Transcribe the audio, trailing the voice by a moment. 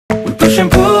push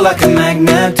and pull like a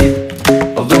magnet do.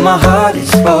 Although my heart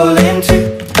is falling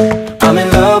too, I'm in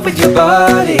love with your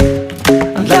body.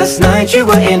 And last night you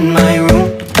were in my room,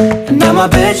 and now my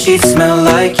bedsheets smell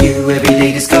like you. Every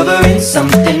day discovering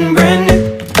something brand new.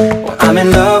 Well, I'm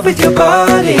in love with your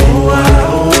body. Oh, I,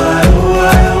 oh, I, oh,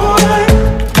 I, oh, I.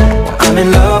 Well, I'm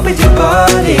in love with your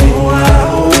body. Oh, I,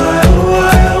 oh, I, oh,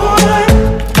 I, oh, I.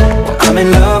 Well, I'm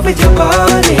in love with your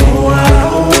body. Oh, I,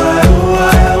 oh, I, oh,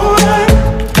 I, oh, I.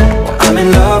 Well, I'm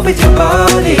in love with your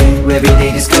body. Every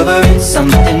day discovering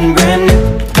something brand new.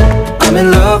 I'm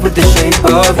in love with the shape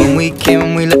of you. When we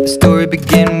came, we let the story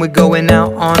begin. We're going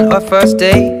out on our first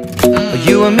date.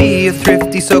 You and me are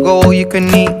thrifty, so go all you can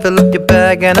eat. Fill up your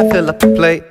bag and I fill up the plate.